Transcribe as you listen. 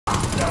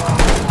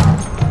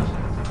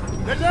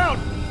Get down!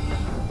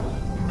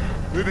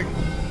 Moving.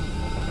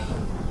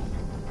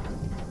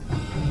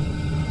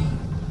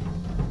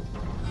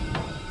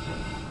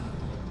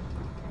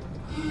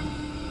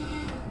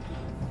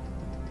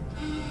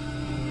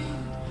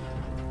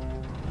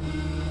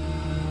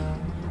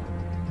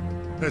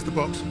 There's the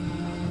box.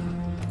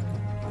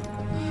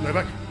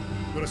 Novak,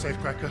 got a safe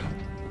cracker.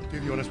 Do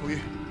the honors, will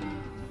you?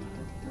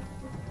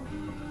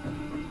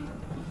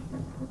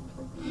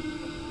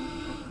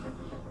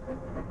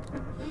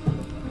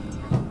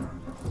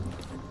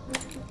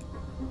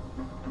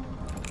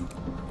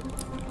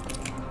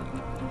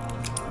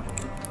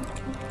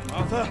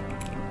 Arthur,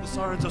 the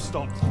sirens are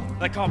stopped.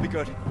 That can't be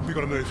good. We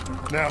gotta move.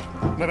 Now.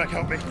 Novak,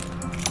 help me.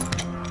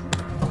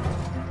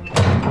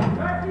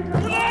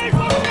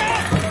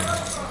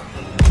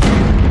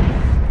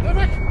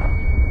 Novak!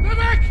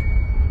 Novak!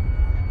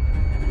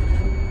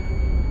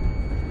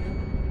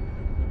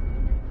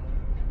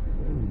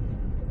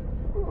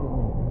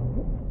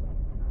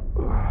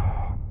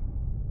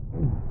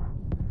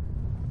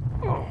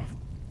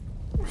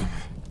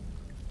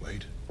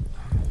 Wait.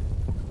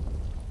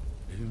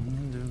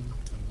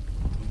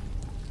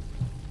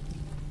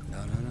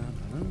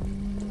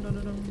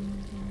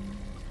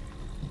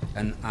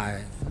 An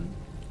Ivan.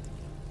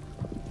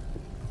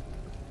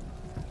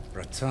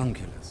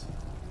 Rectangulus.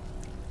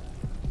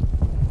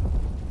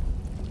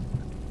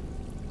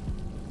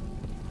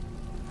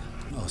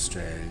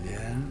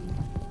 Australia.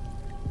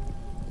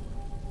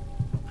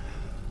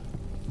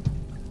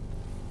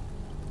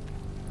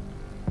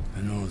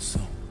 And also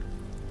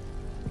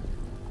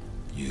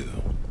you.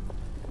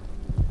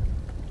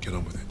 Get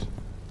on with it.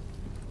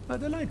 How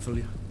delightful.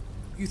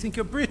 You think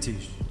you're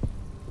British?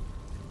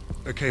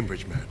 A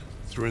Cambridge man,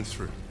 through and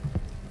through.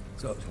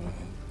 So,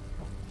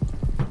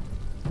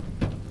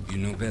 you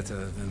know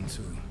better than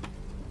to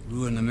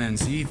ruin a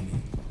man's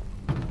evening.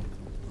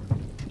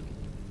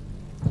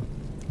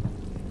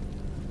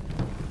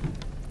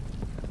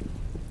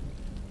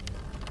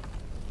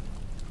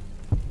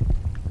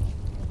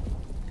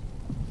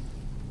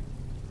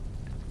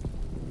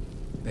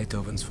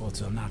 Beethoven's Fourth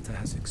Sonata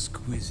has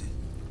exquisite,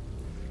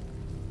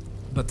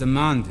 but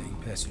demanding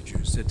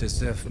passages that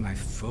deserve my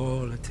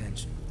full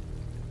attention.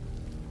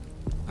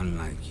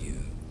 Unlike you.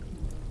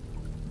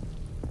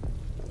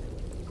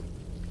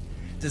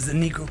 Does the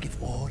Negro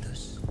give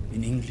orders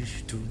in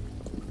English too?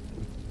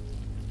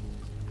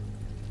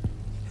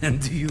 And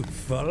do you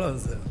follow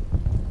them?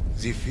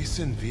 Sie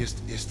wissen, wie es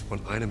ist, von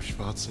einem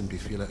schwarzen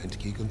Befehler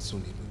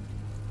entgegenzunehmen.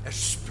 Er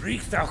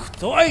spricht auch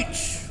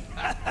Deutsch!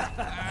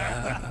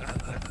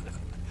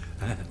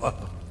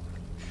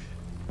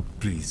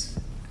 Please,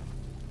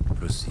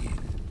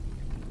 proceed.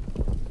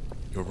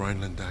 Your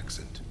Rhineland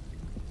accent.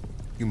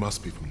 You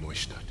must be from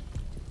Neustadt.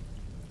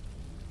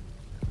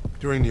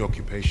 During the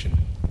occupation,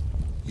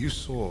 you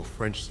saw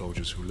French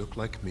soldiers who look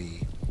like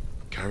me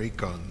carry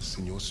guns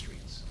in your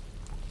streets.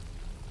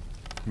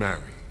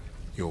 Marry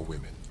your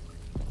women.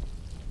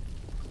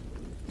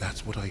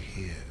 That's what I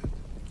hear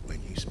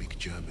when you speak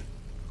German.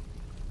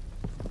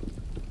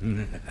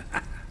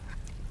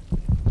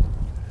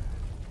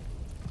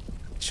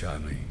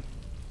 Charming.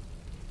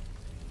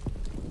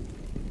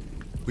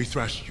 We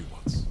thrashed you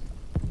once.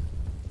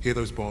 Hear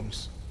those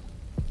bombs?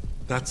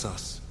 That's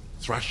us,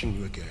 thrashing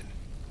you again.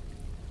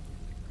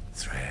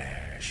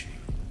 Thrashing.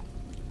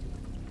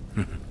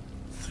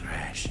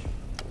 Thrashing.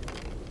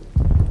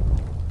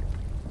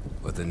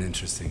 What an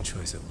interesting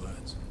choice of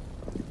words.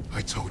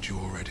 I told you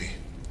already.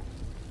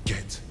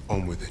 Get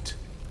on with it.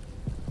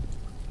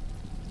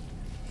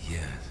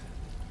 Yes.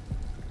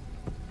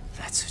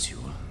 That's what you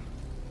want.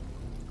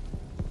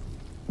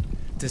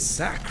 To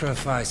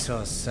sacrifice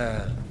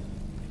yourself.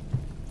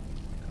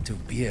 To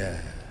be a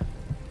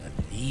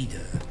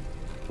leader.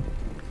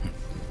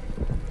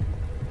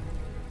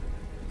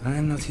 I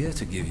am not here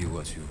to give you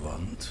what you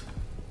want.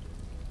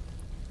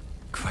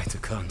 Quite the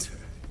contrary.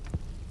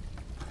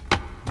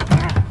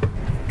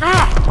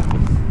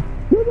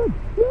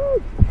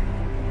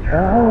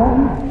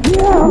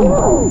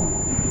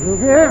 To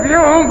give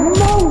you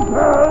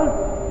mongrels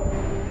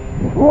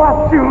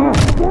what you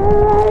say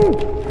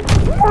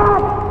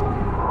not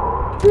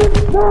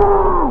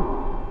deserve.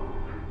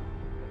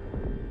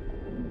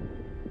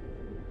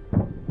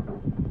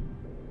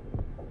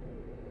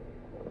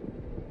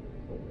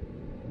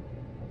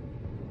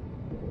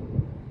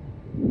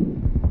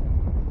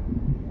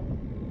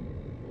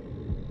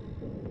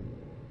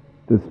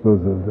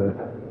 Dispose of that.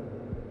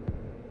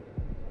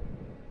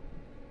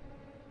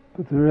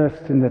 Put the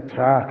rest in the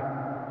truck.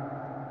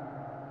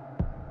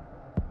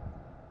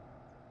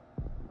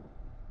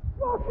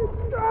 Fucking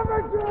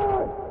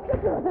savages!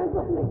 Get your hands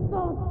off me,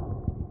 son!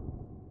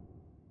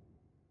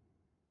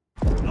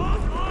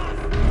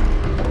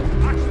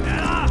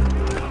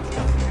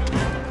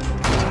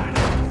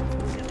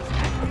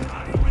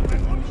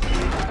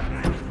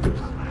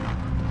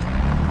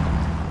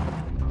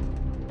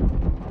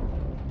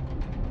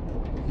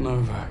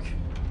 Novak.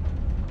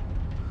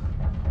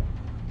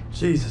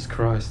 Jesus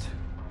Christ.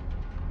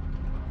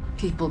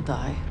 People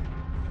die.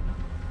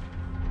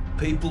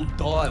 People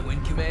die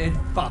when command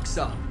fucks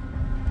up.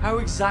 How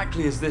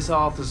exactly is this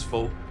Arthur's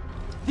fault?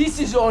 This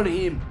is on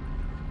him.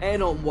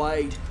 And on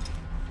Wade.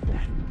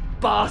 That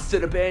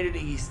bastard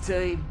abandoning his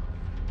team.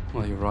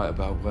 Well, you're right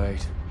about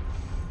Wade.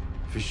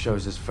 If he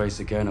shows his face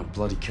again, I'll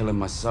bloody kill him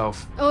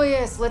myself. Oh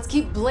yes, let's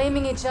keep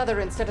blaming each other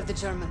instead of the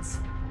Germans.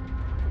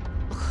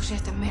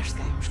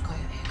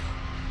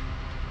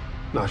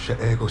 Nasze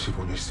ego się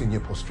po nie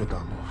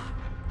postradamo.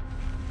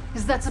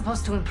 Is that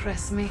supposed to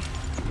impress me?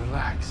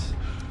 Relax.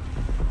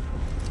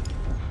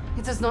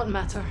 It does not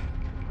matter.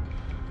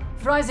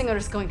 Freisinger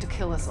is going to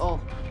kill us all.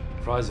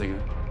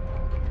 Freisinger?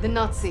 The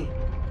Nazi.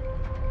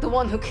 The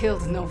one who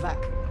killed Novak.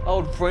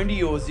 Old friend of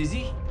yours, is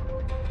he?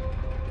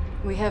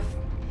 We have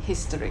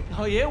history.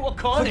 Oh yeah, what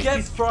kind Forget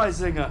of...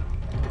 Freisinger.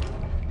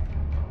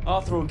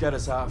 Arthur will get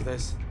us out of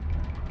this.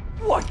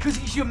 What, because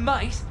he's your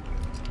mate?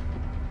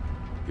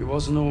 He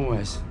wasn't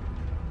always.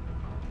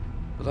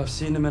 But I've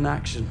seen him in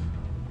action.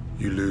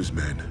 You lose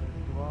men.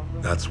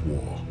 That's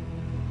war.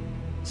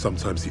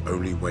 Sometimes the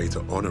only way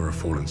to honor a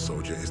fallen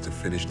soldier is to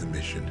finish the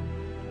mission.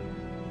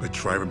 But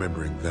try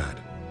remembering that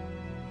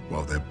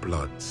while their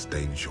blood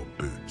stains your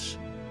boots.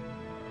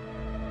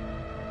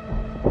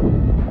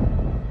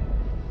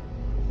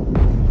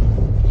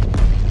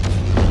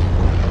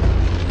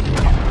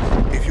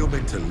 If you're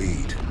meant to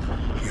lead,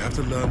 you have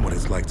to learn what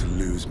it's like to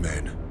lose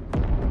men.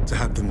 To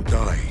have them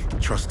die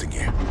trusting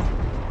you.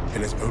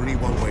 And there's only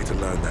one way to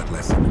learn that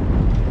lesson.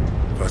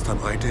 First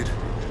time I did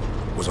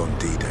was on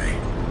D-Day.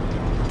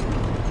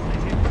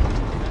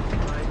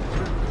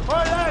 All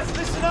right, lads,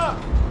 listen up.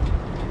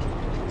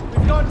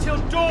 We've got until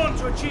dawn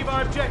to achieve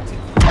our objective.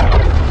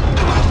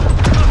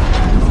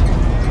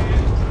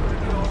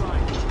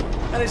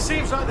 And it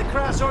seems like the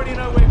Kraus already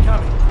know we're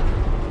coming.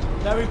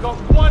 Now we've got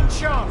one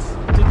chance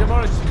to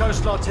demolish the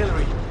coastal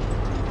artillery.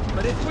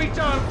 But if we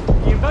don't,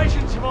 the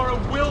invasion tomorrow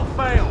will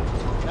fail.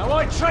 Now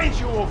I trained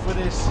you all for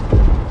this.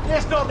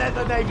 Let's not let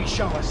the Navy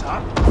show us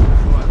up.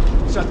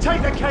 So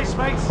take the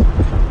casemates,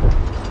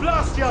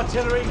 blast the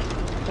artillery,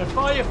 and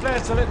fire your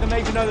flares to let the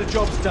Navy know the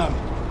job's done.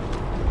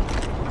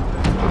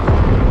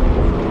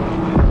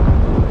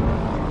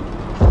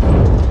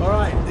 All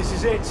right, this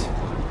is it.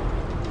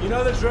 You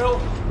know the drill.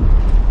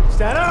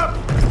 Stand up!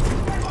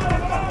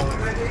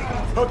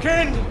 Hook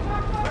in!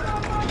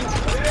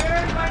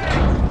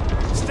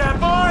 Stand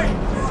by!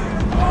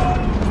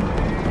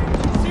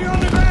 See you on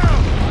the ground!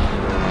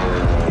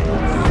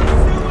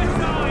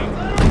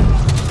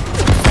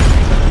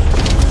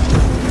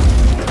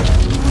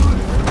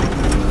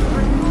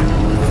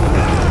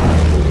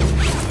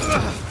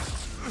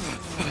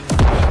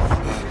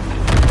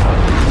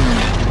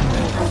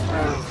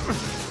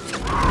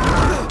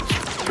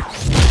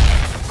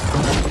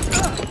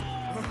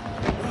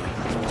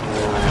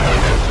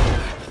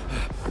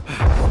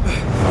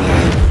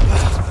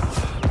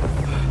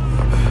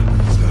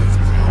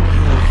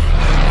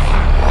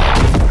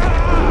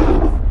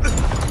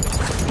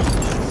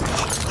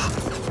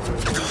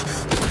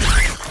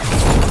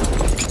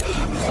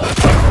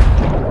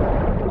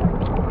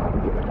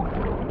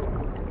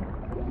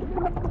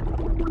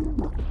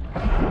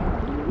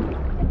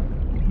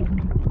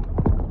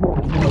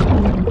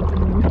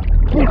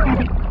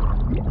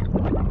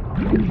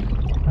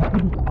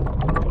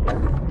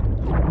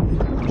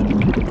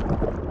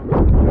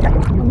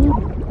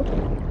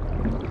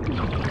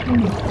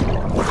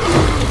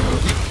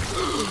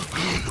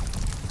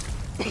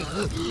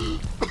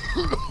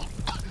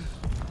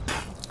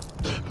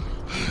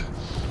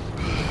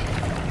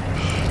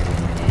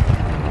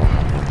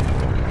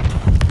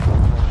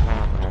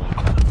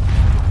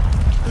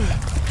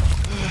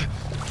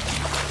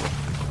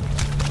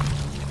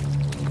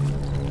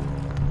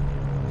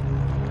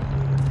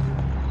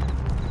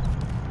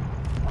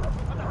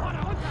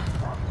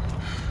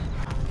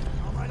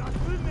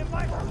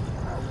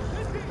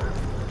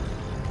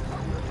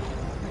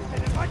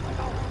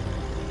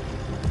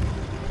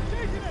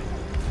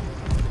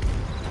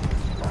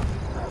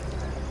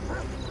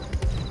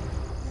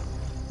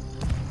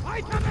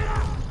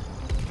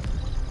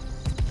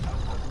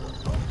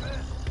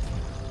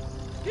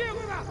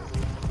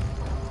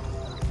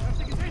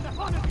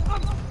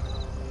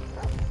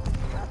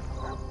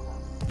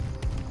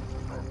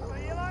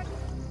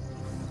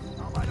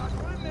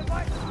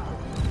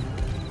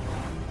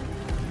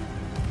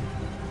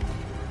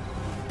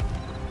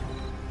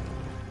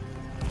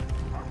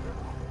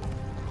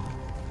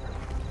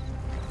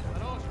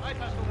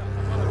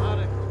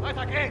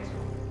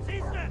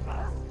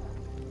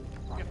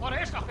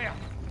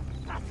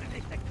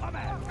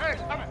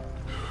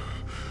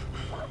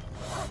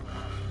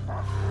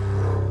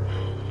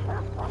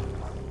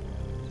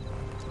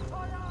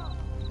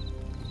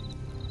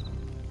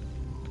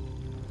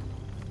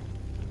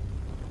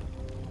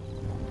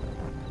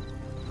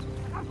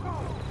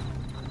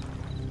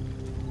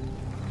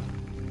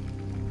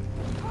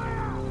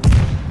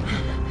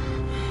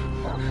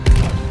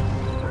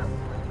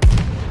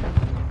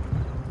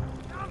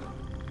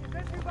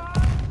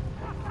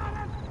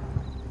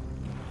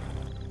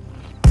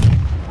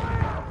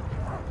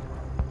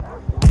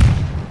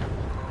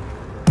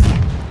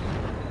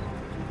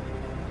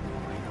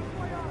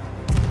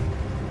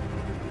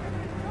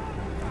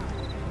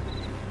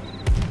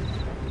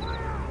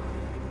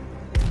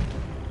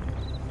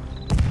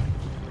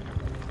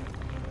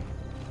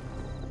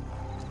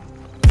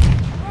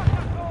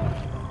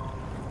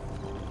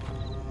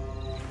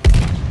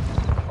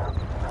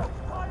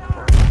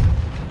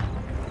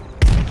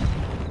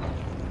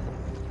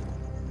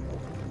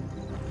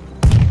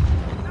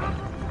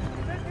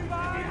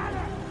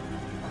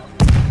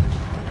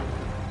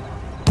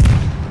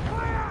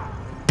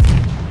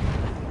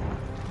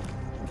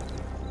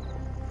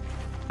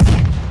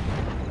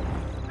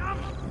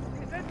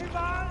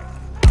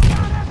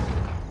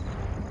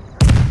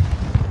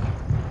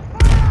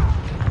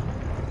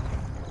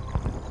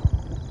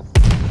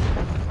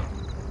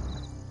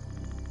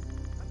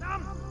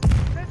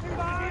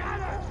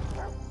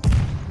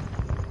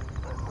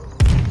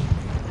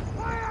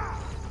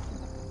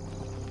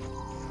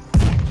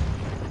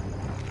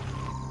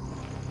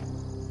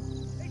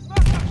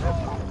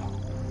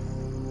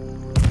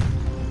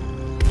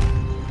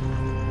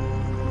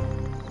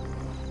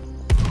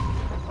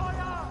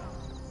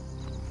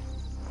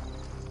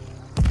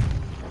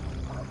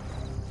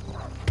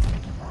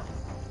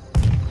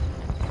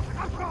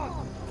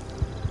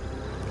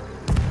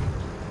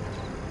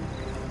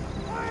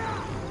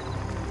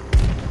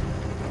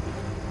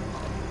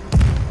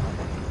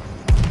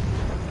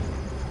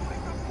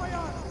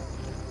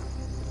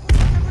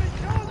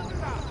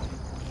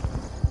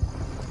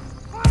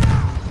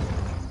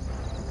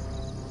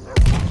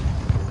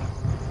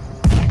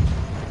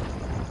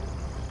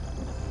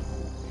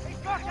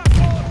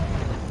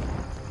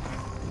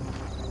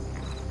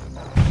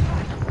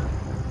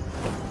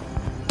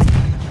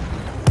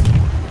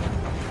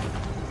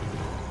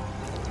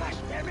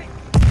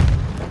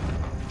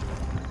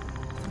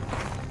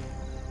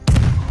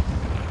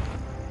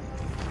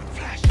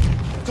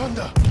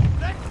 Thunder!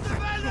 Letzte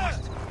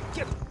Welle!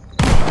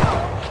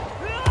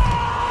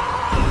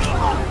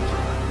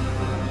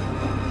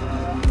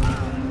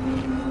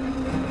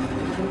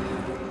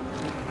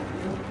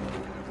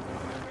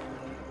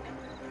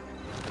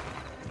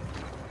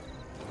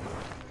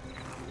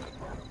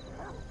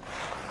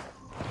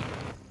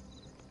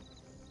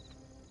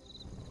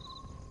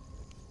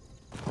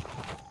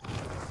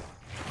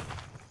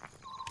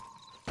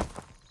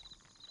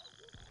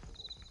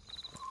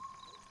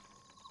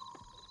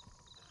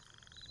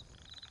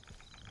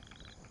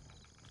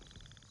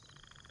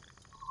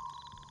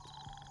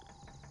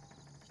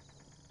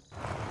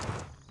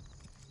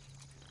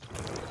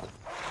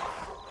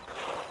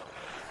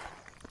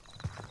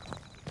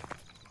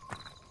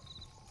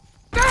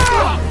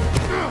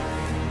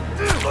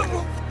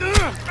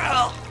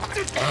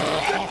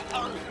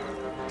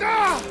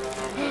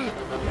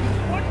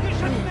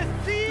 Ungeschütztes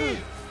Ziel!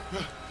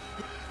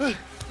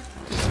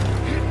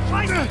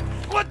 Scheiße!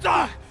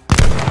 Runter!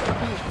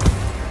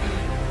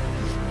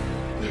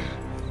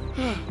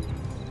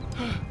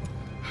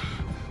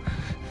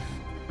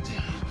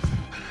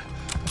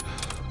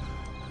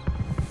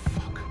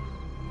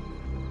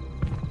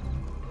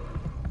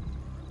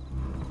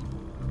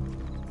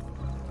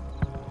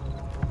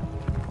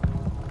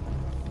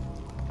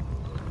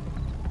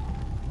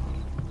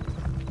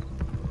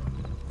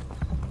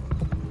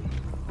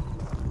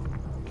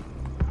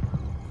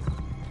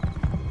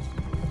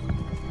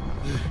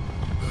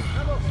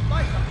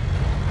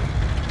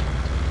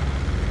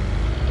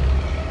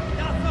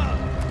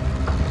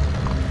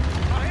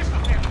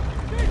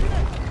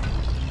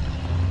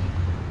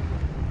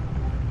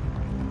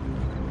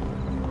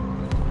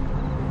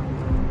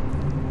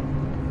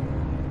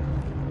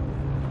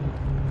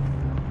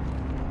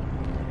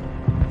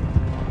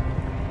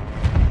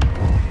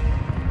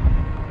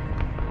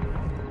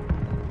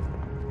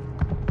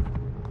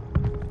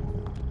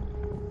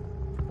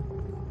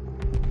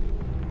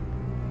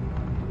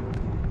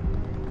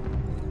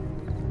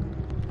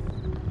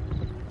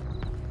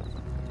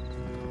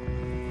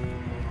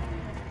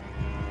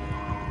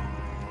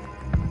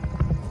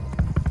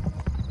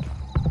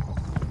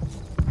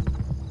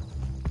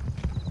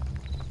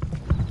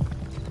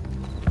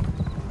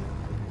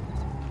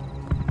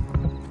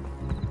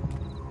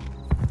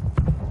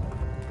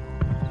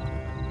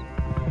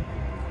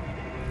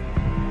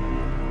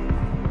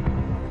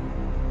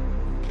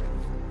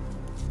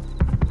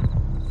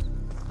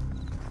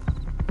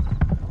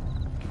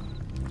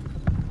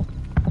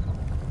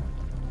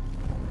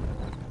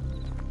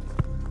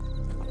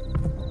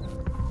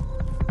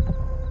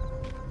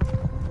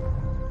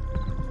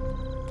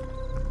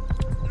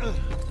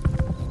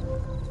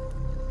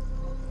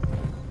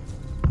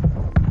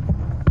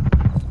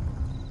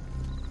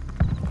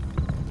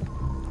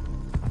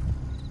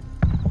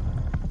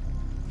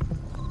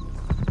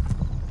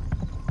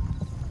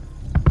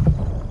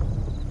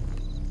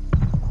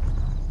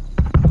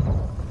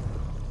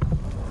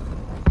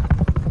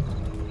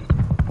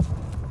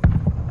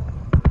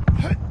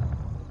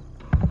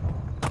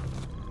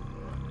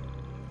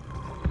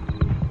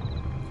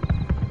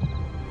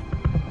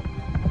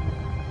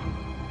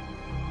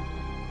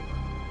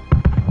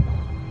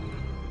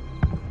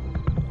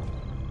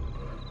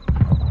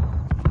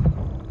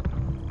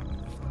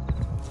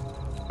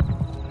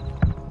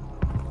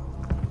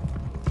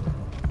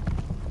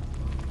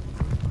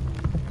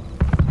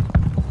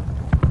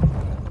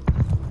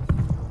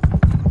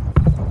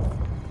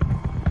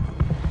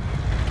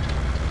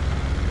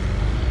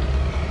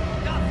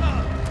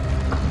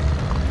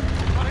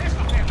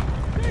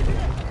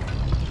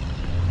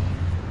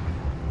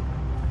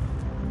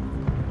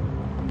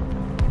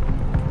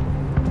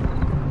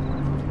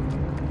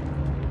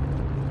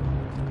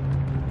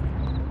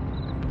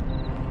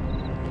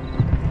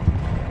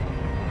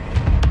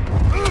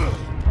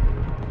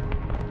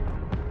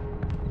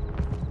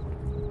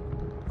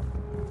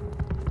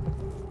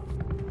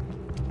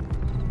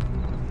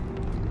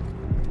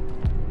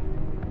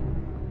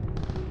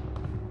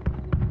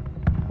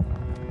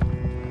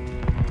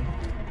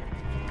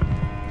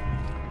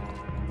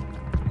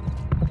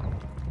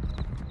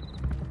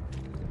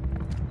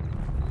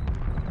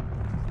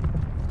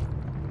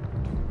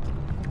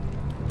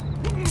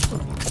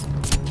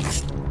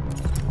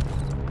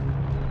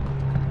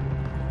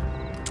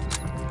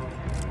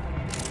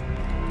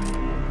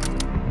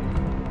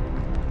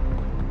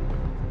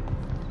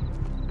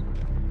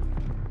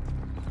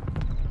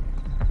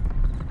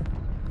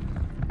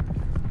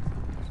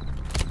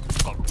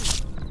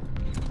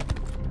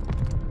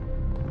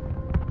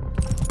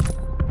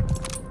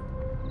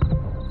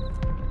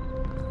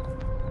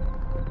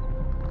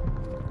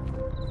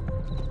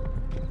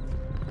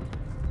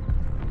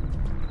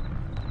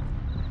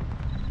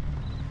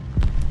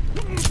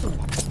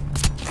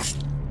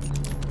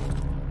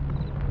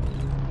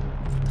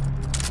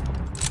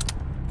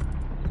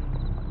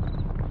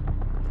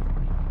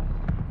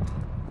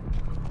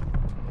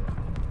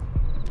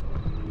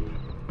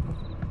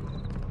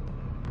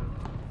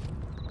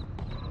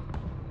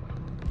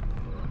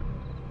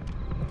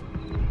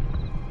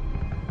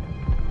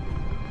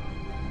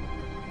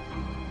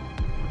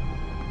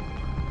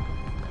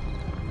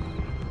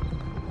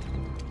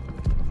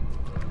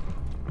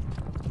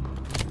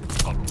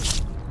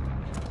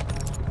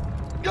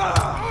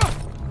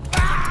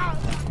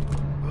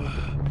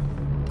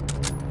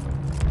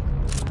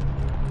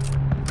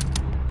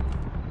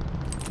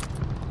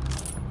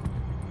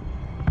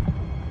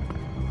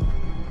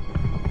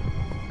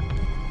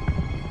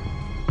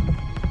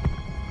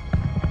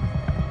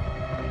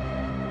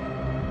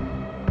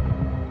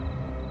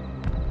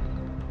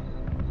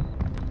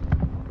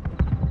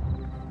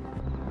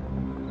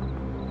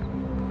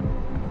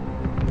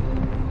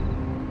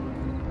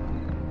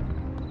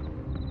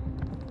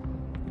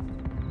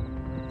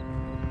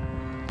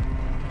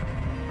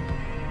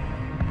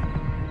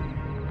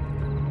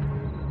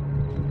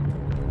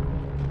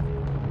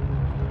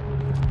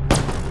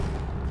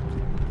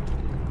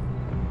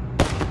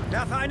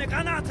 eine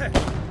Granate!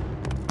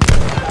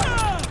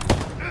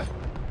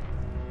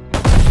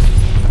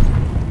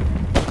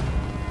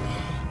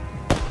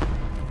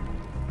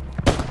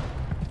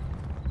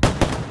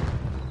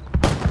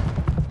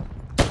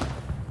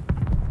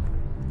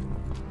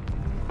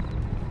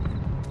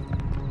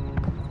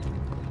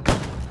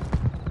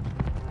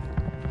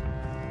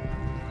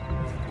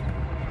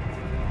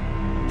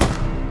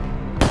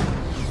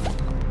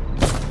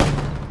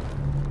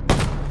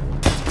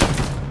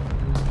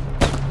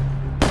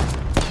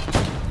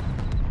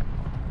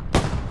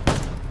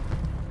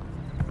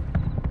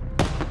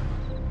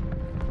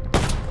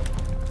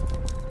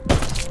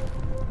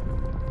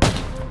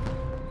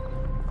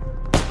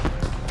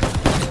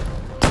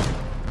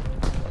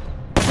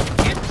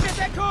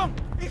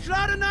 Ich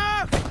lade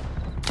nach!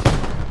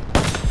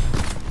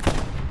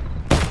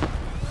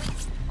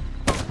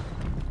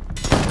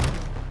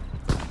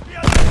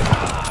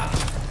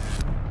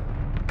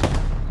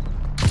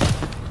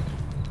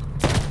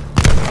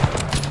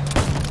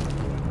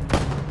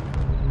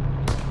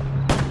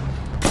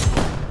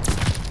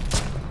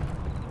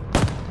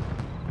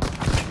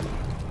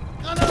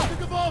 Granate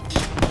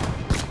geworfen!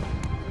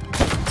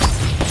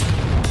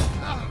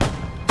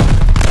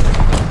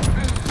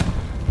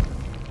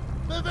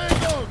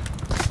 Bewegung!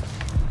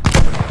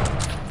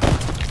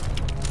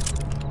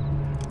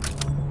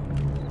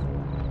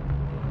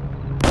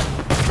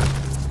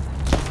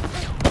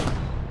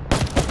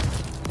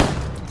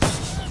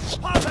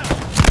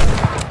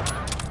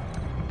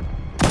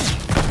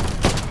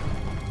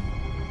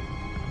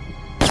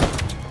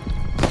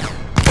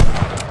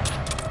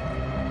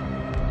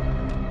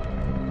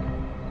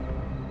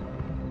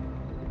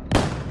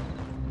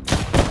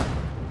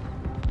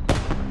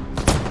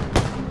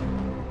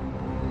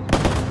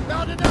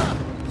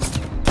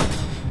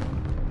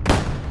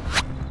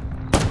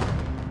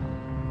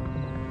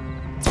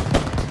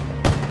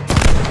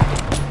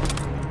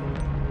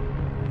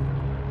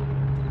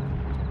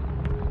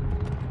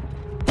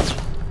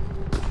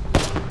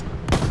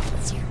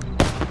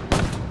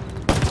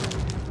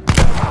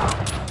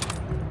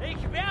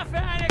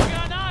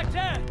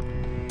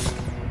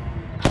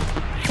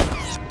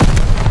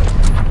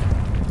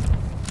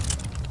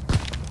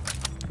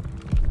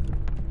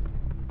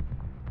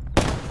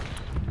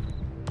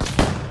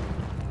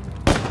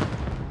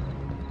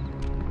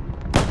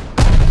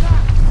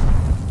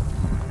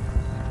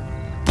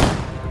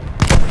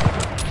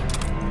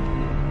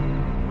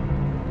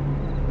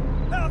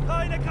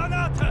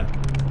 Granate!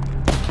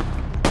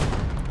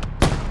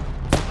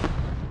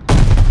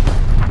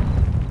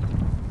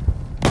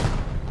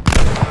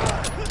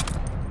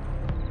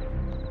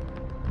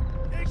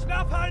 Ich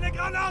werfe eine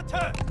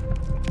Granate!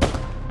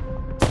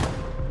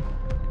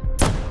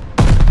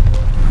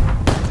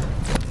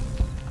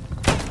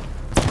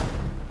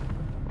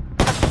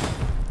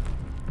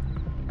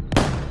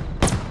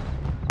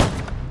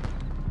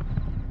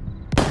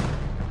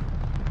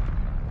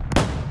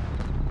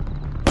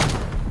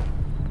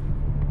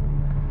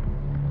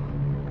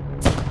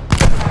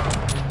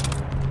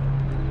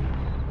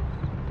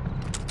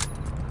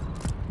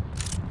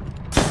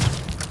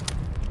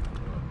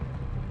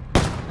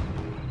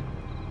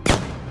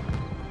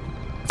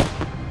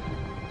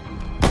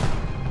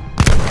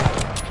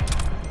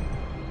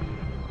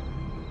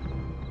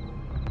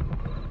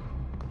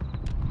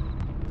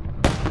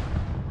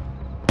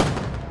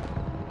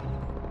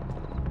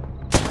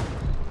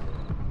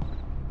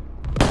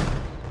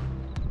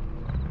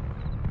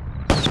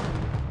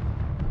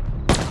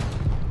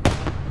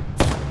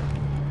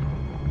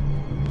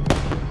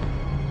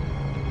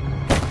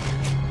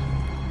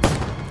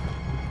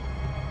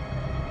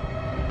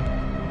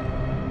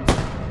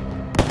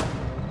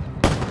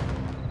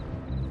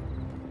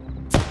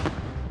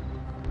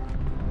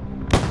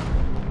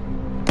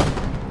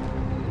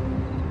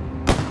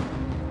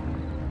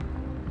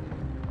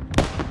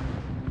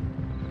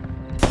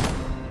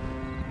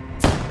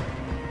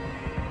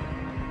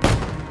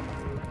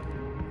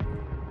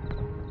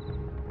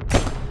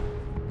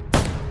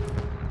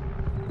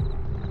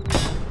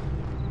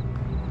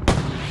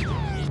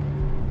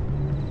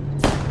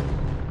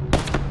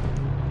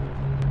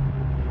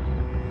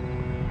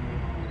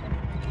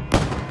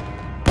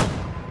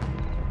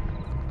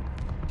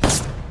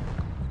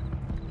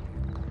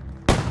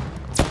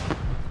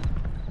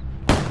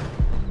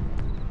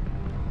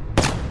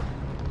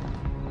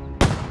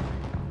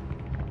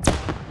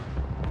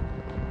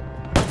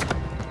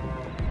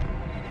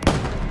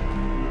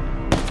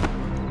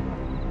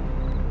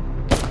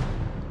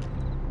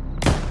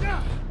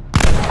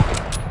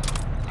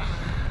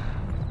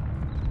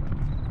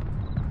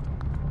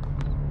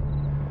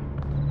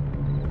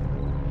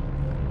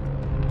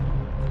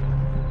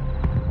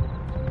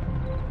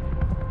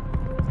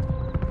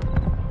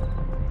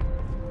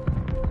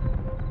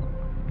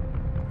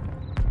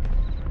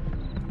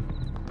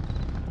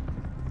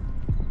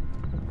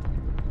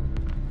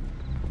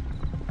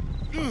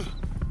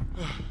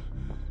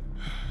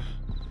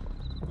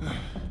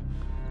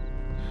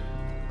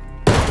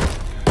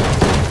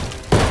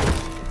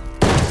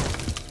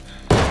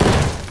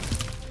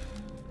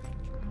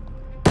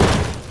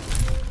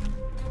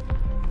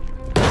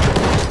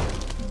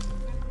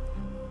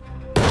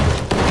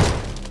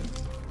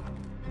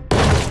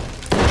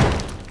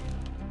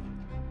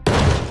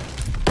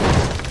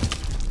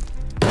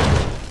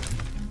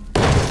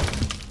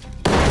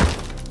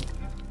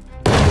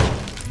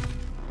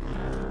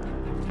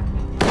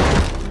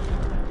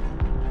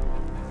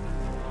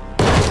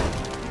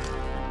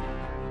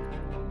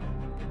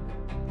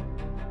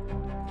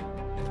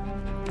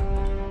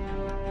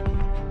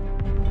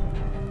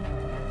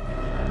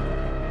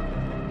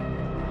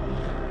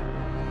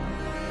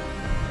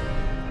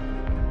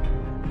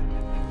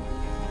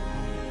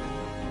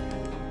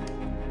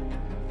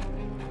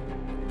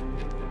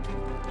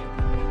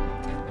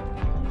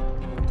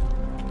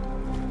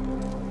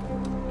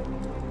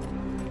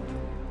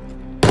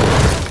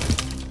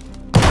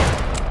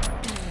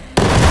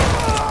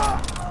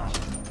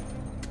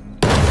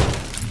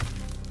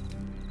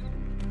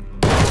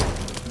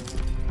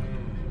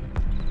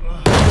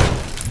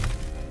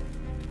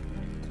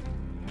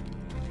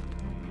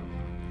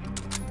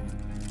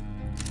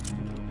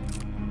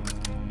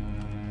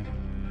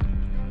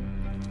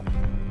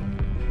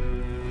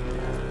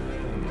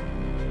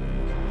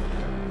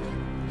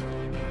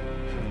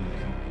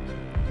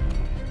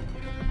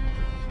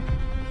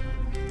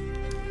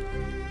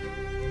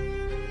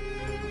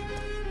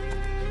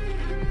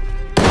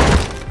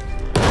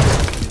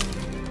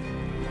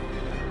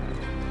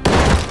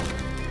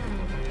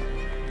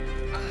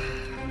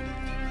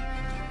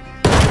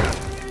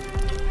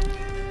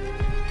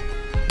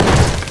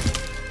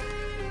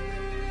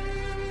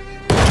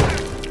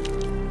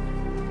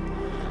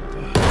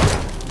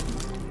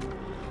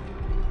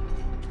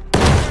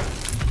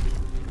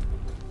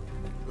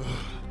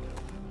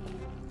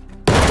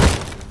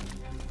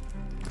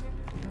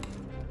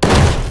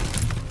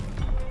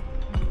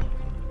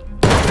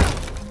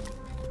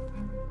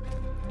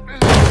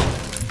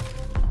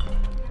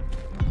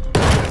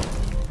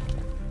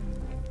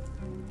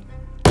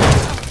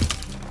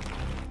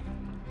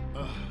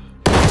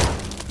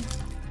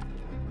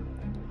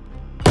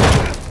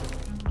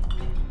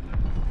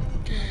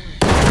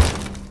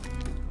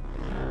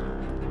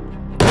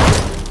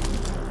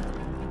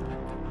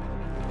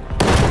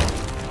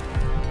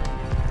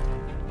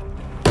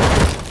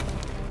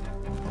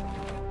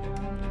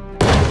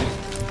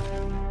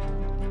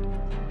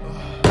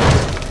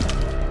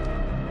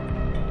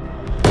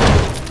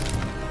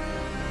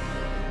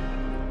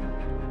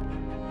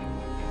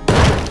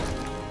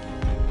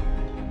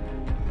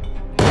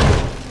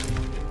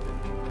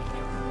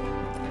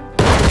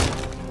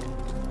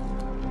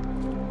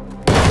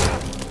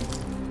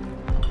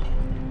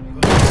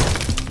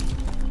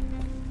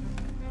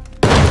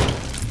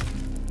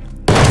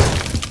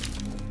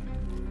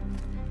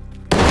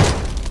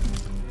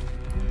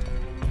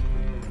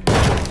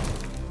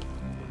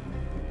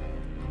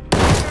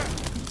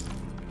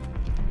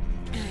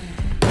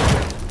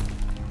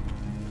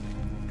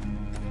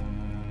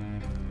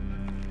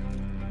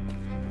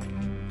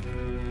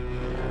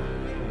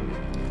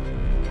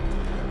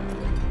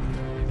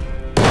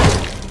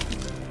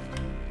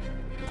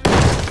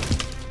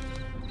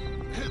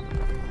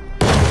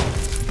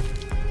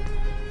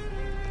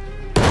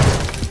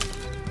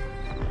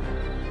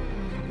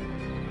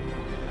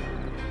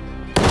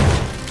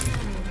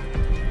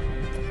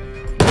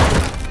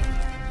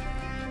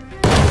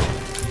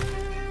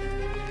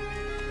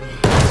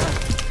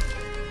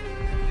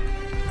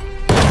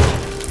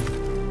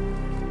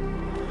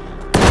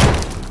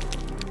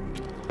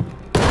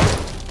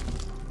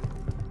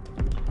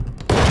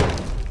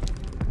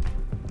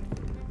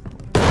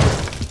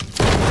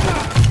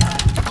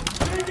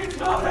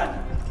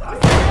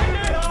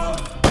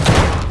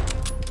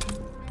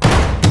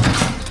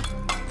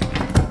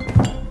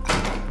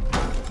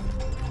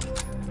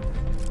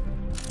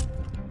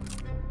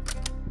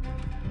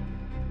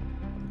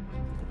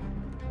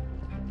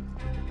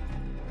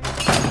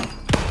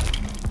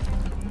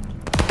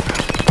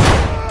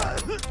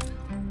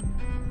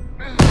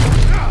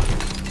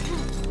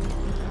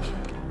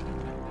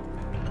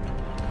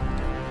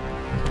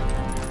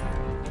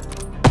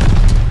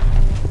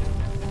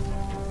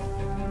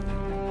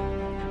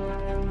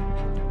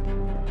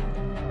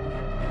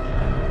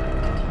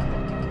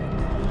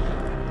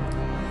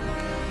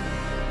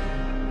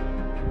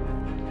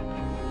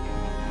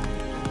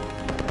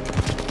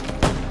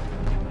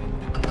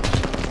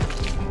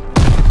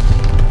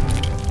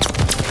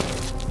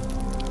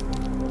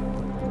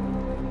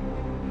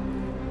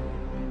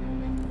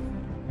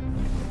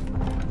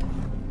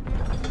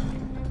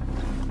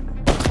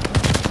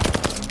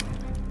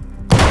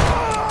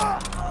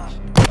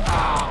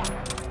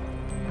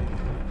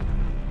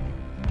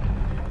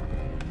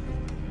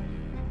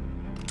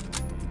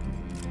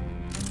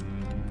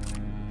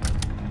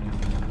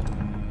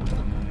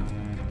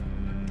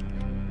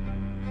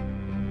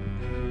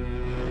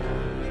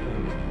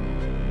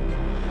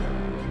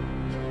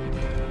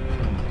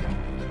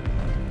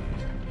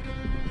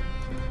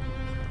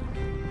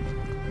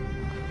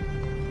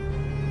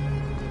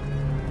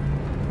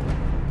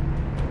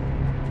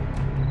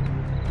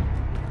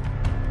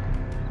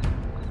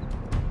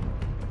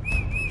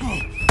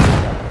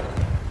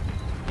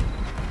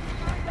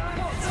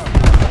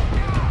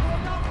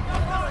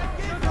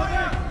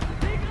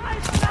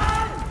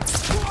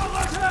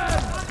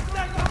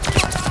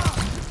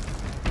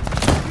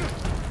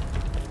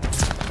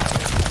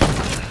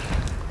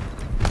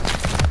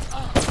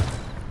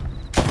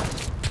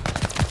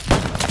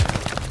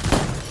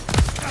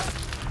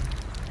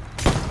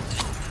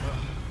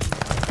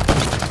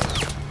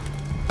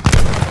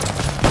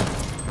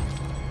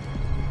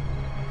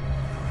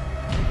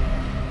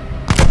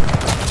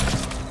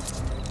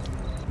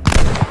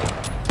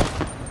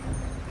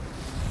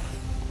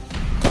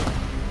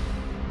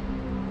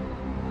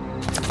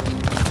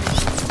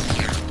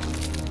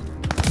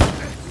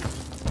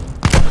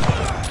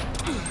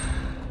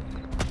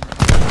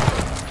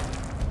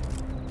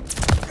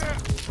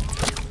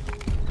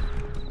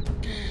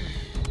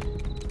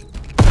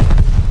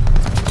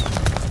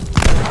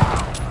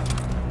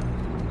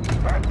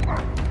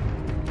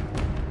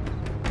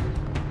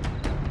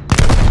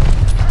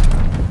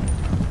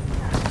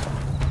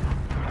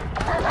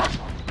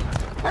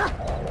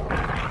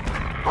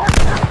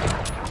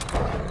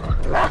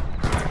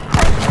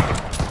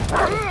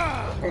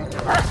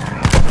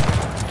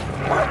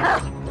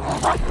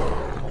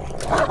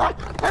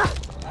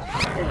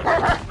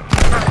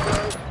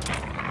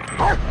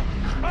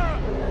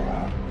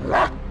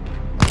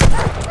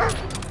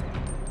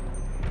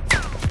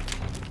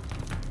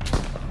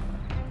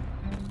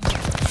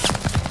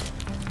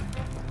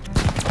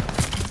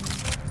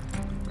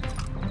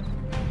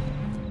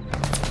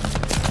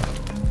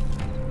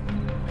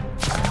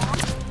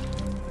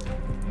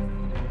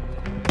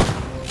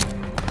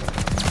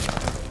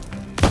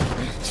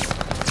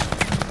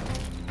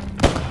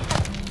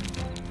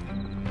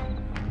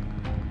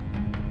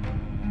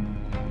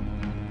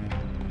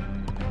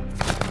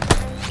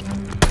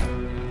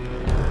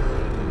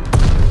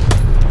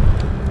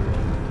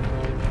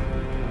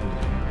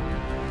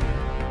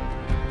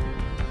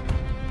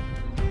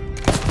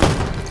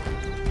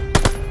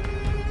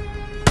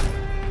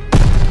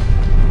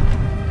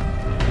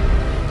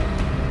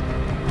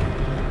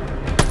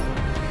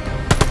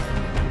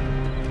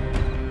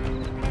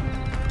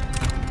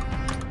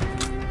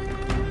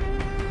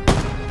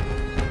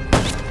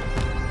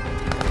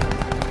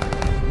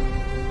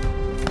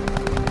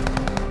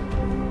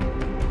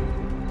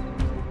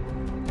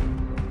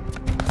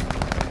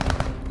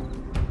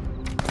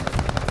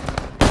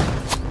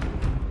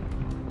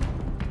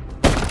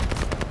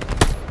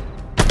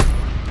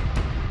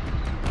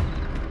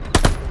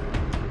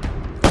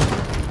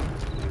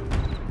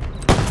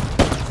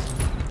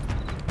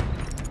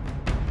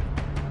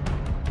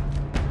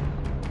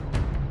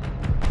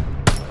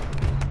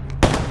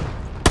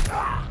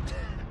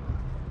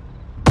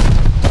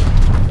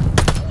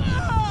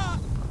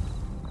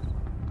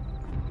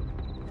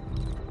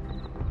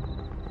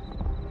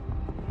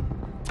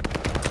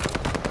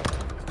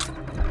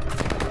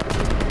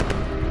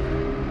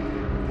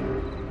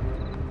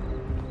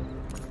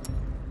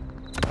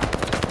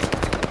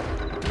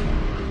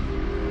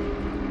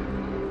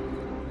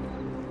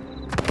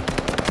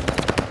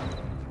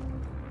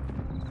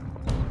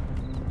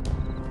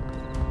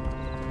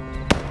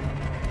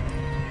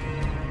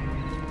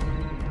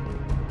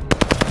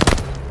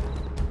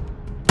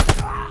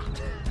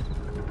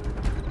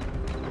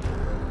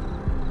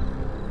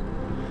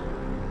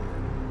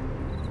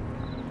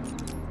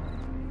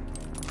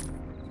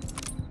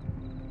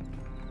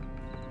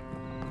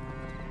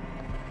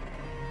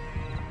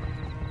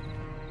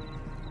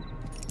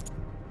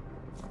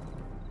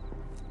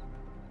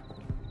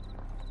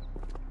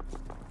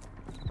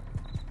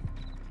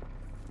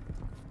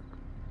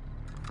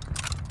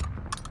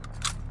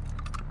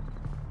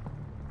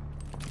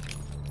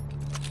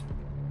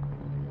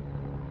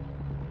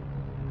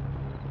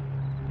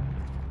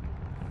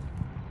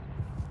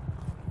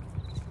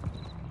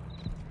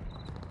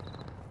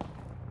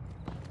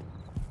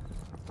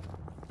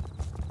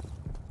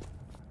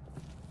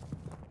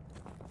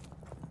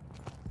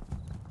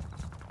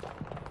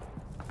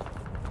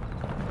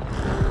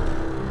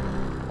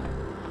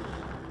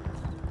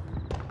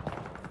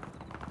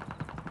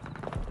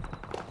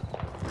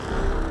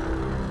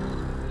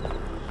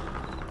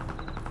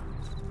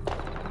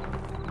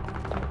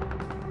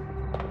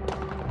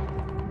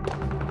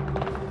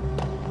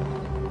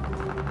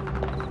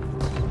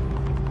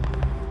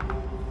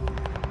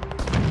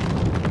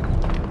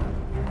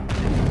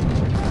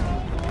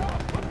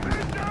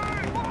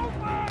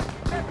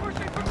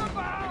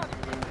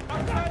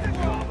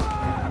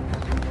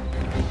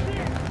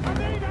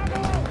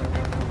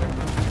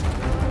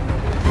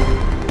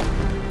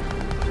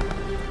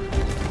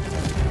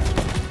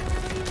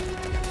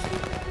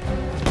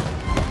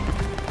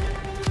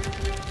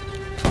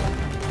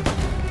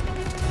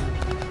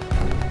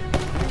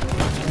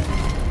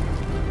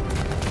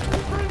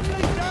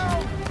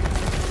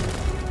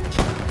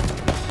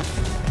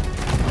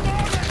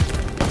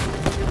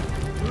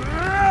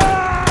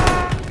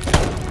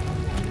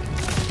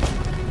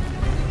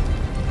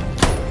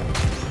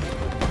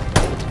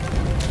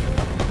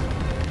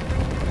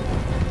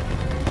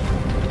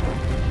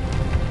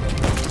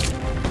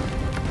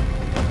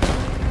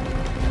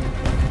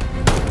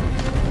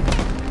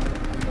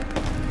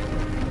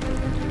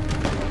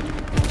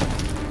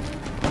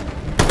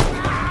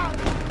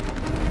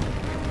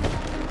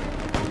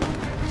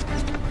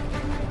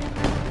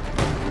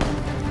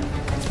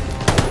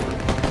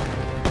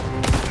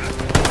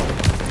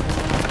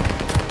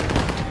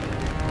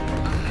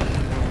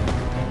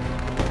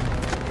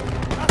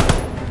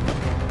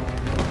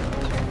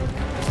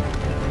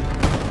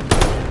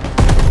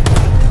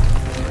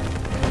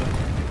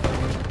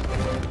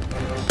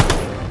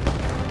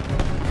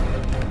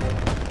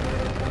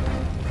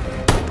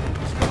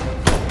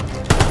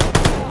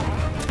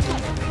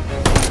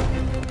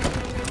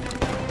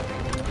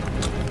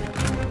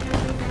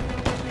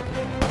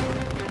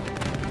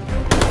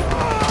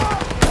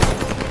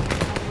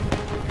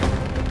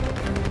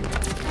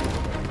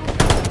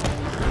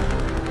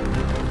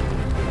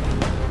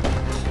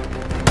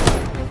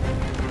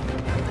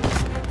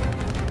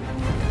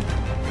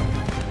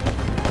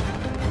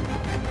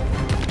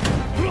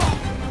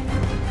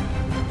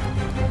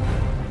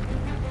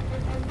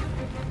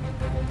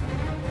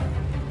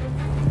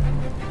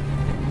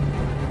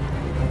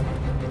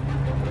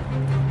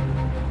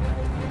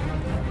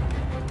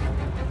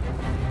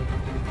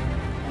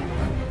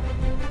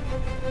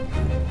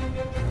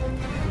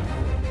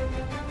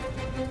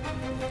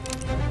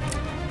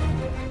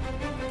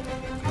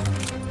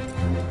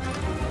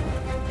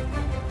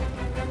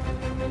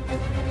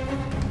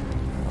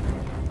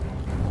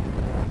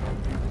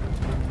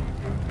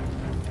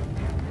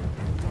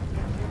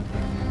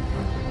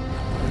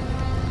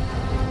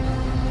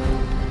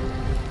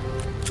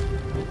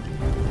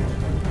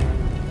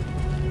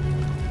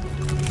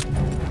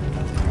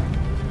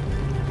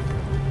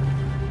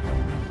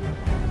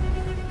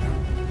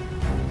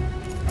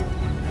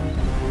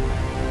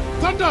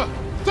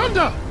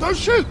 under! Don't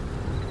shoot!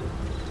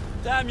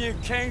 Damn you,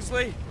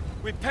 Kingsley.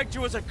 We pegged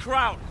you as a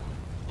kraut.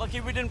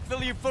 Lucky we didn't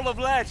fill you full of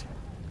lead.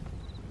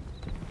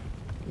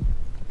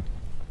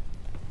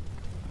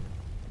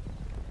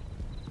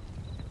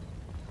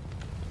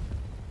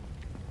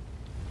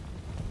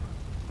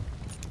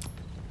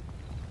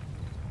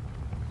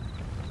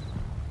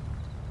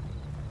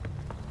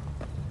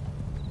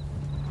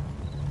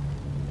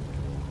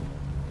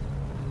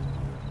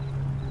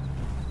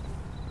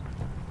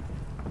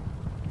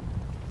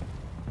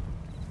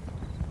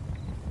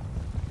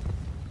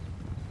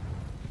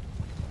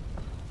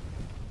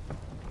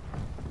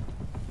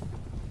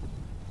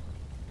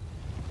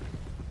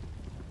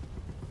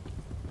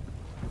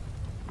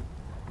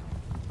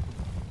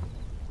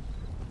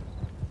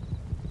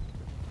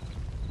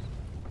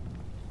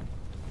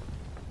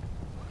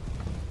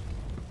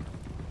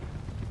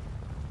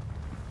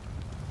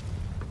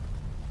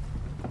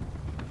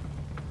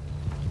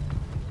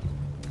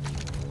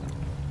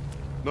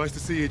 Nice to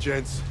see you,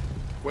 gents.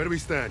 Where do we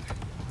stand?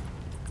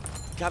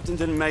 Captain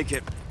didn't make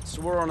it,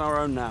 so we're on our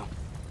own now.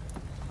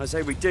 I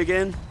say we dig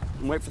in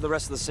and wait for the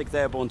rest of the 6th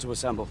Airborne to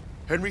assemble.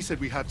 Henry said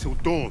we had till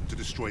dawn to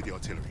destroy the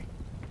artillery.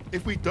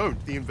 If we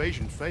don't, the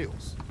invasion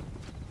fails.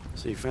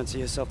 So you fancy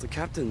yourself the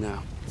captain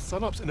now?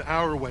 Sunup's an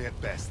hour away at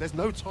best. There's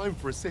no time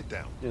for a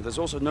sit-down. Yeah, there's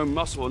also no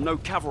muscle and no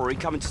cavalry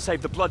coming to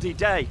save the bloody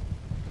day.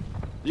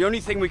 The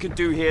only thing we can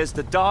do here is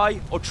to die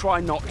or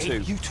try not to. Hey,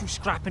 you two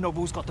scrapping over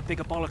who's got the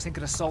bigger bollocks ain't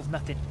gonna solve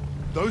nothing.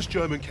 Those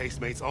German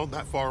casemates aren't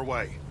that far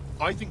away.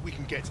 I think we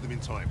can get to them in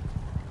time.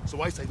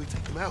 So I say we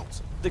take them out.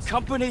 The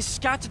company's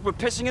scattered. We're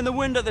pissing in the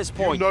wind at this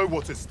point. You know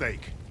what's at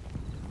stake.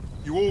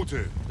 You all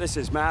do. This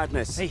is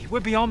madness. Hey,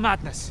 we're beyond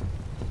madness.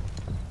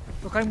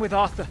 Look, I'm with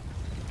Arthur.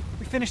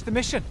 We finished the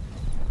mission.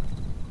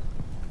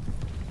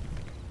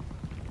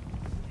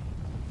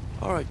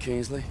 All right,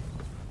 Kingsley.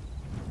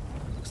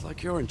 Looks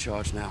like you're in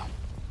charge now.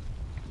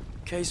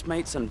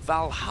 Casemates and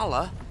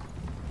Valhalla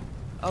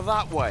are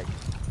that way.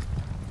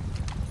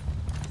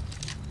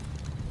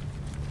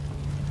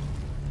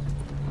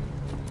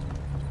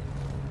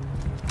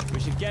 We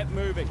should get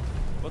moving.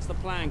 What's the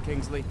plan,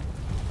 Kingsley?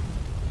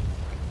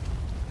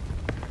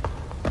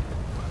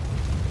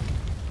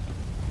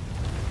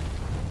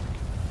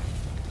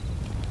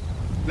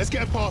 Let's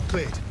get a path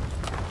cleared.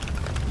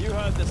 You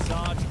heard the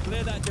Sarge.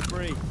 Clear that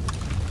debris.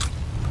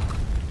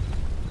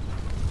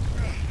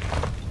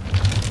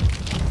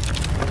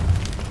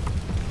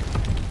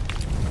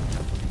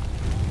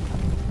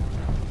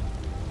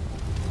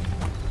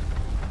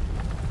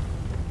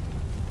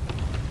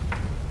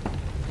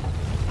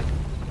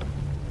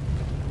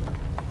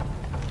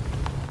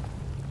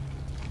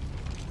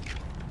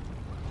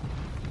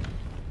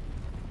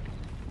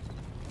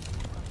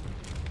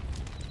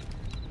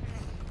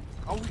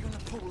 Are we gonna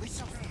pull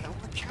this off without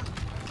the cap?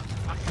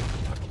 I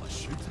can't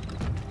shoot.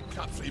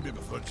 Can't free me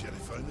before Jerry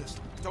found us.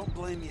 Don't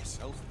blame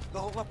yourself. The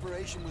whole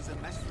operation was a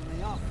mess from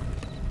the off.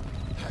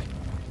 Hey,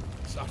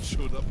 Sam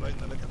showed up right in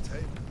the nick of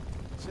time.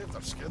 Saved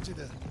our skins he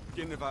did.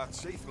 Getting of our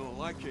teeth will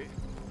like it.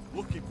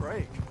 Lucky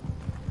break.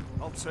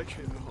 I'll take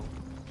it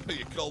though.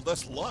 You call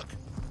this luck?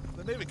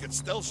 The Navy could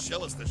still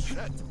shell us to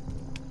shit.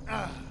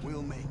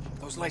 We'll make.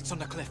 Those lights on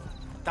the cliff.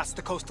 That's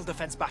the coastal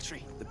defense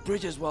battery. The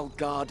bridge is well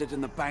guarded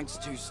and the bank's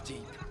too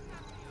steep.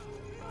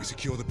 We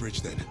secure the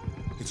bridge then.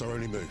 It's our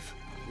only move.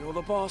 You're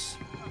the boss.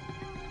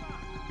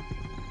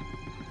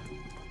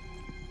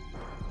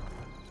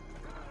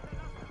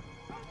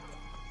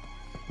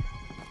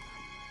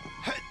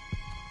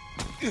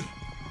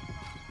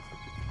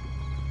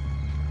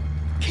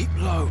 Keep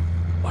low.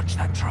 Watch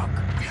that truck.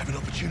 We have an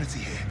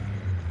opportunity here.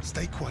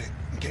 Stay quiet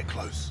and get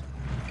close.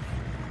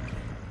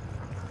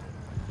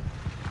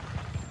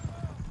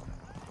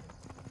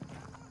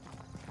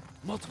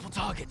 Multiple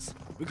targets.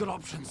 We got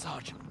options,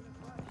 Sarge.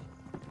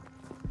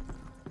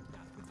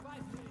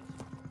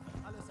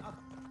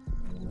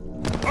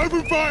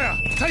 Open fire!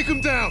 Take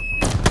them down!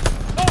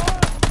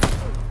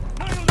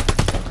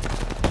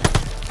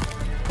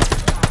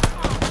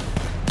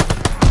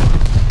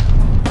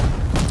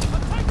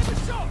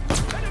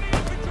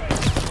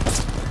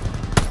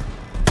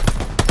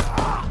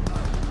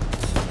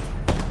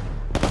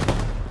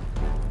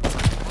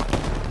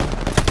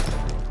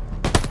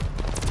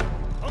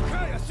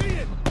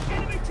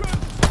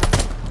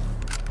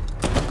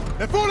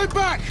 They're falling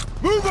back!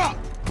 Move up!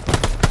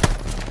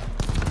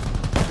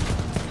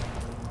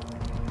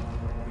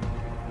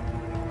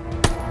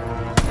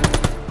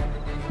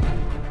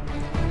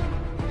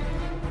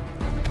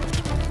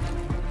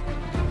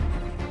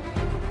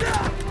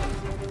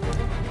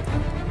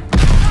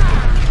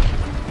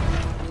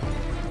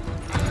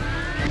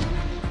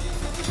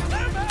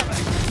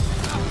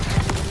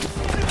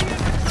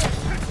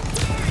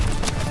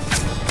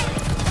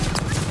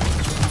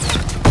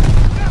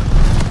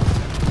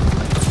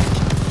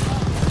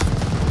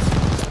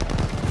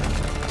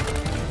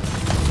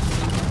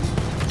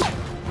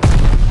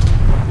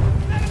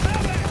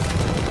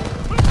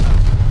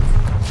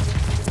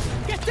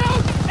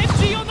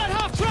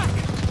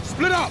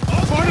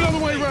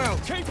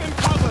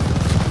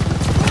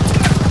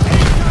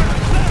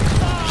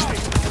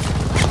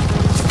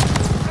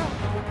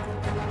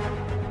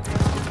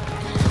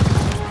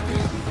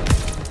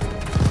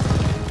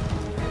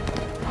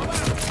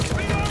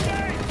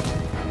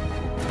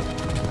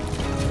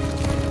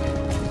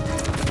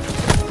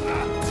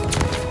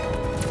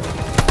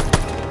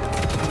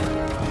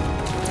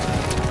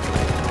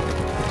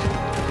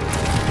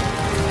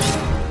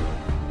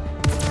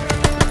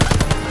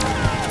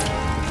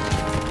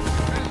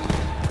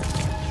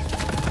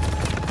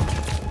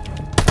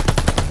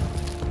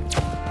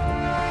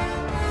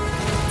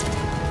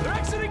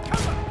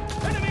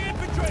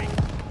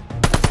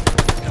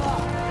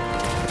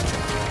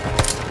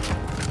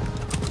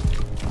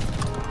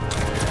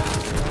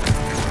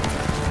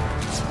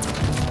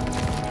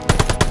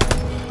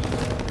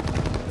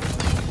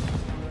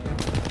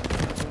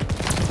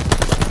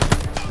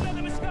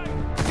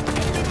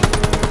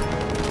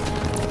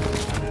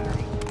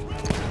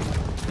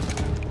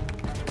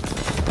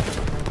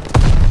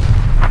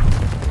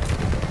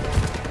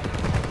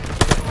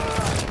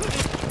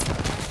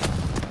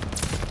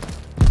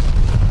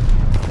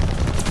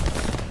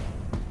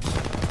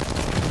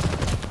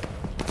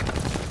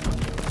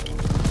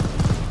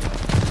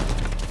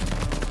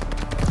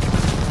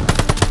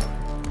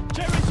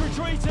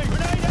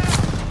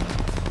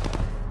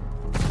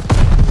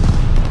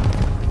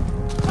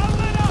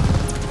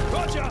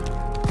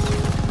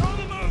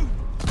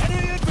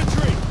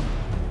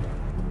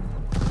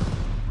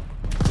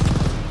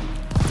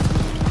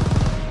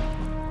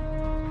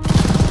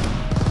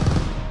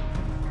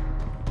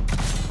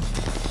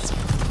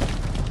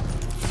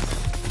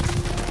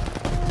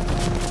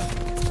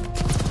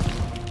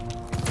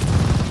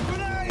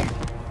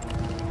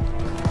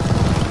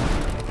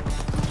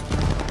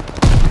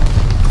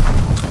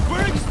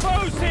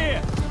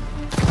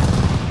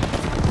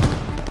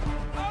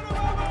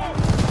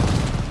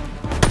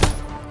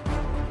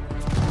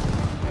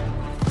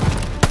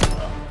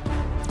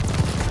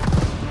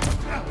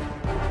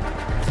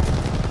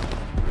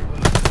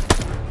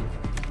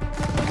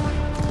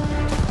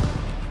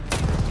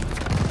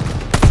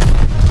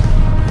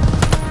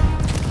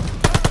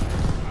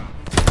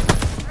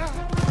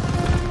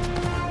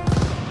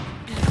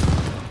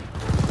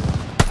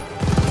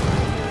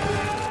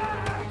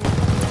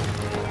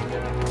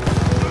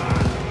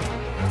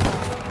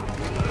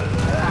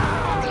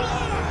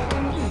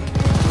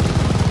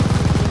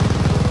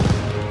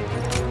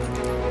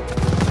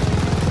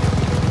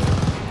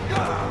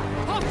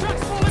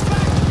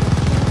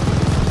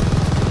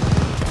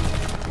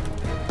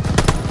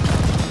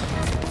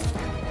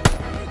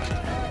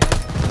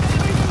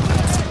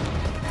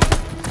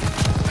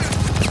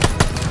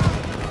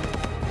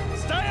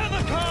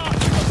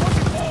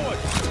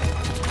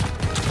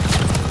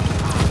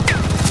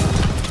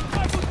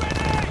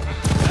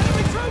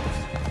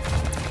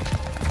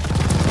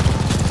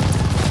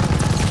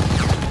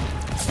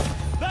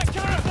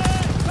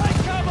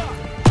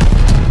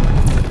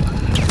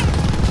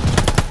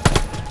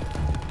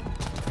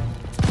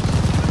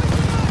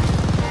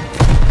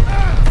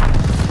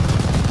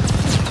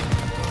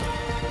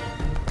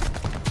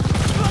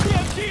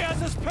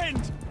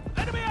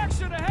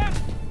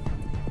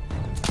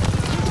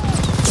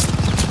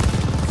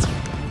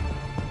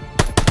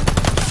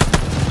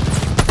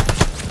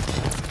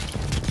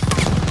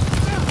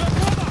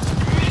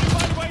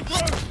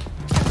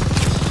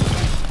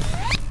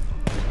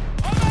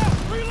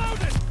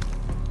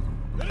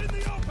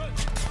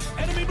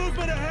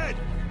 Movement ahead!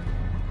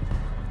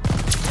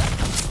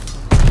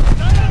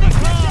 Stay on the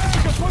car!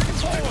 You're pushing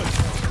forward!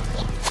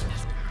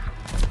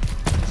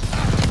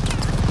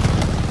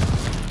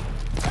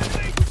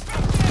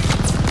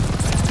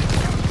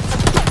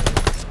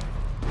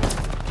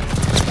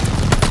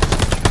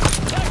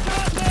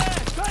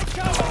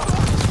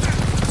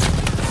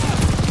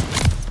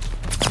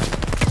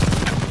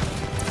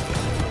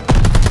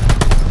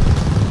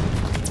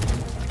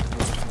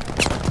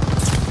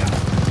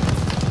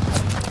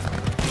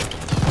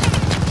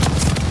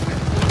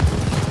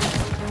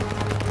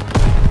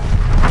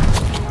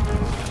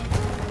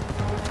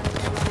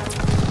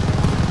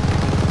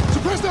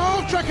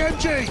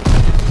 MG!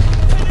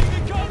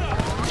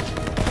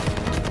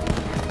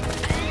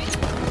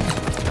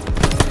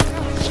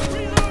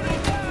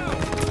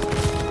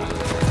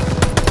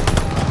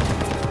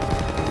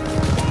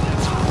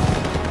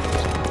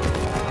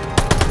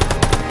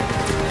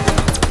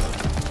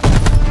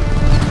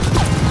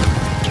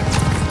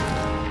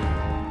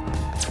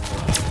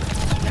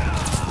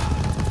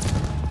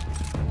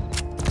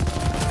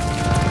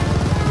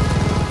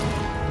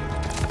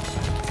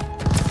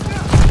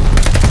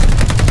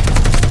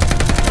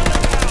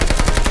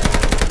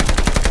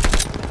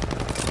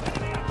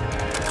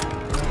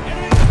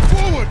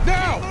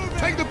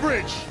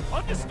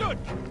 Understood!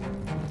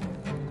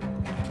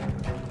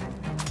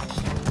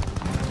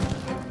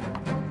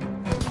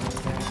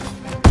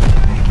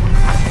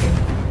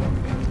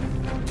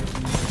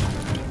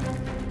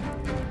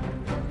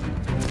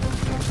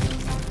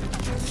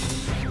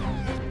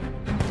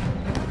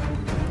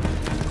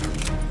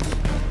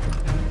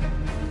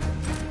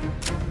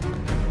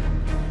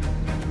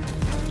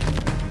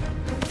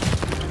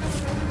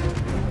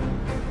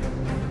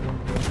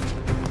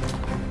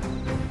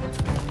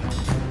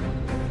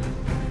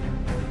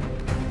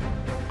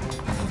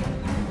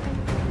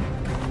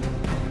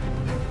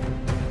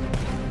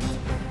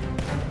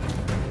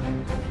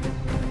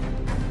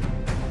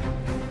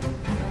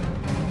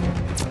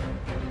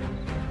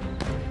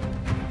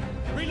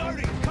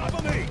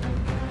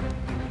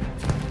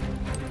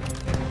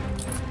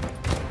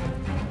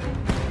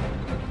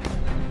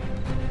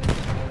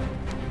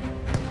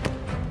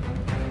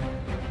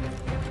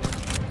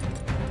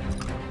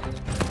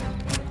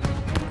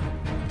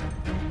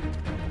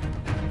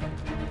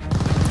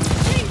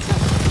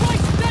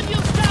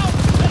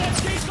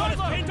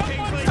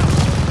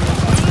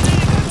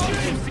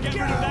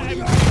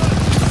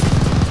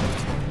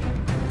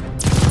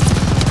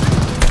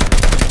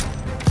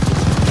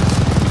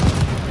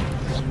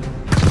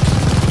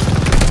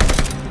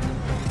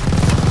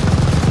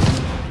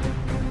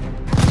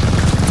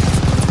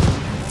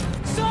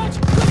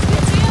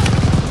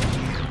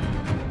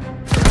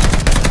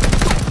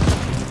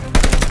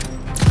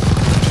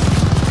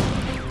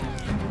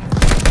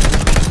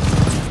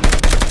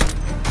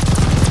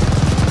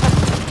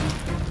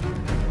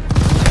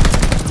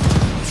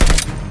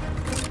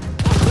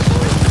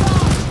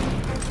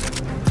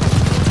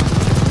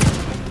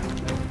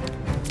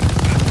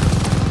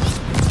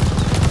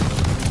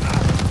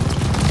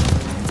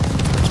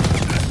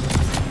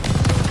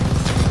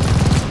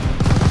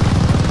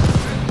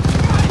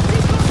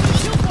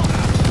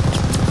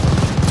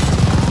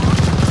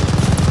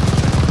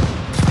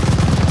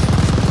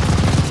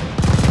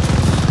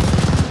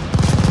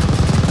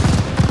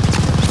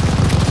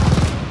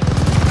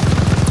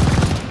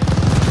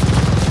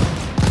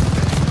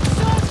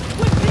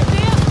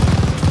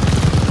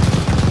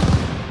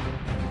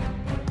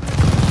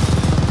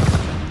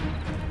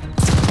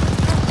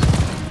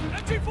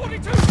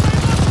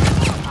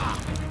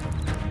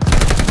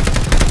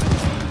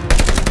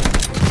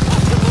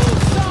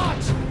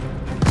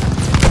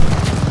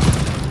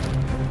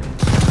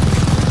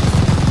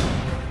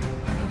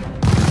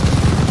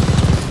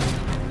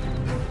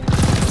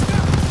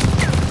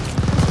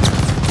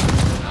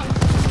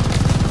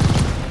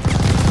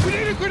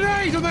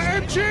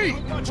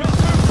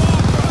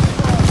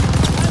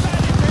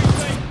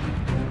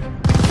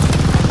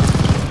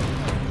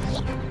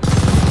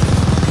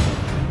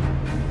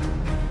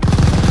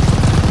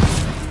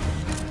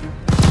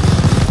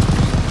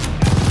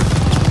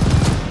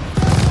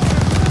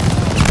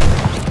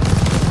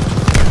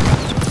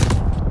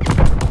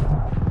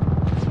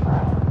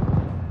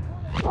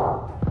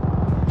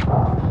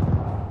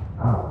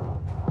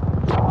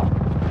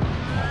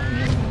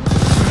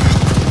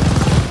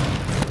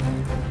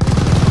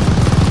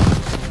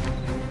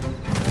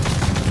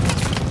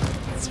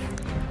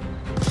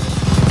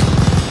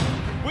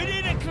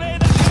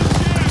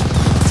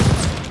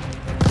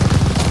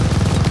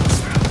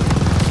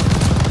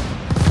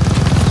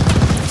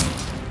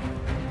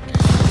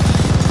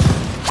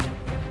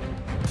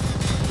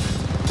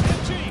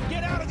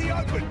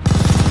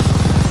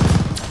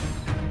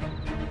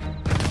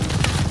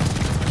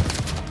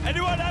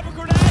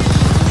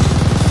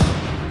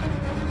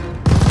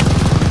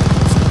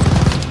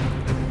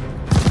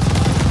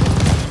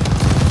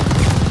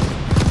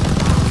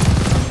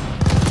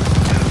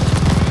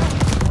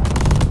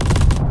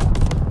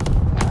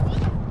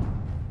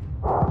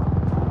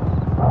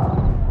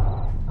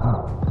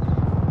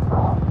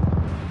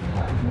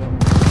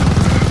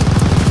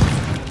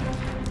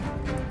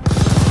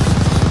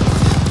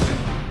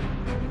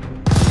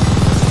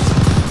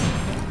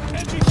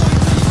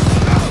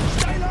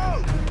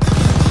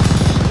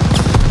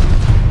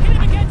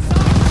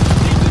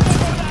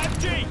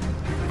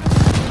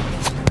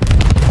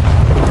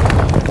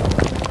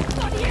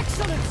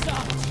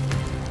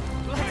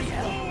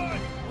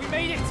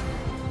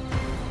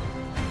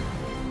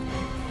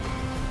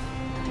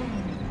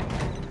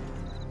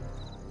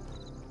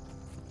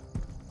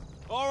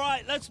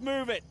 Right, let's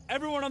move it.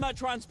 Everyone on that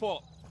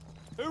transport.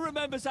 Who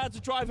remembers how to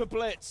drive a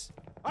blitz?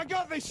 I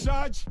got this,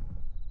 Sarge!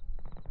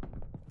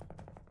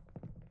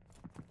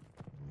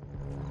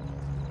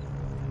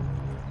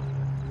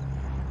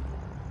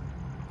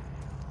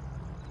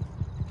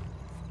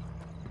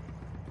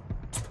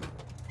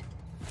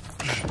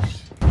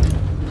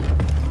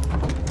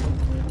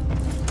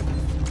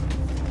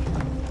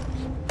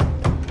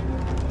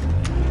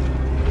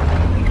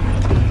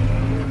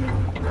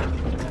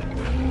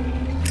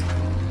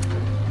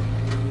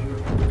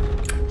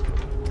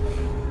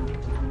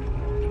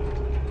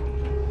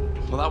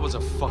 Well, that was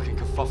a fucking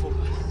kerfuffle.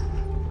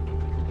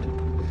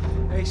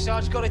 Hey,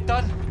 Sarge got it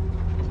done.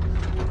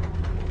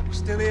 We're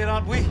still here,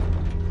 aren't we?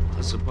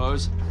 I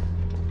suppose.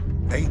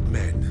 8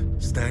 men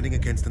standing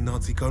against the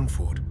Nazi gun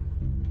fort.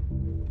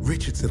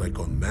 Richard said I'd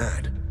gone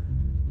mad.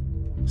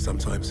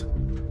 Sometimes,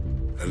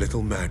 a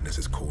little madness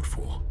is called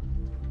for.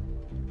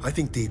 I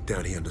think deep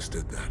down he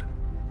understood that.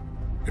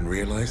 And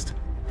realized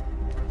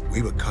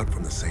we were cut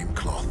from the same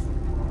cloth.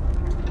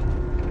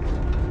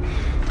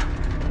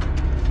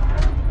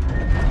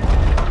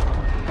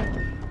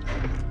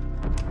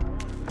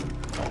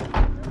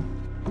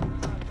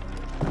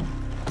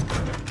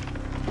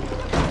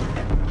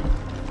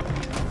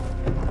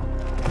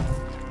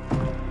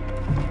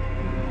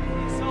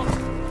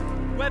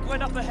 Webb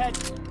went up ahead.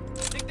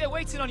 Think they're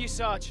waiting on you,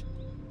 Sarge.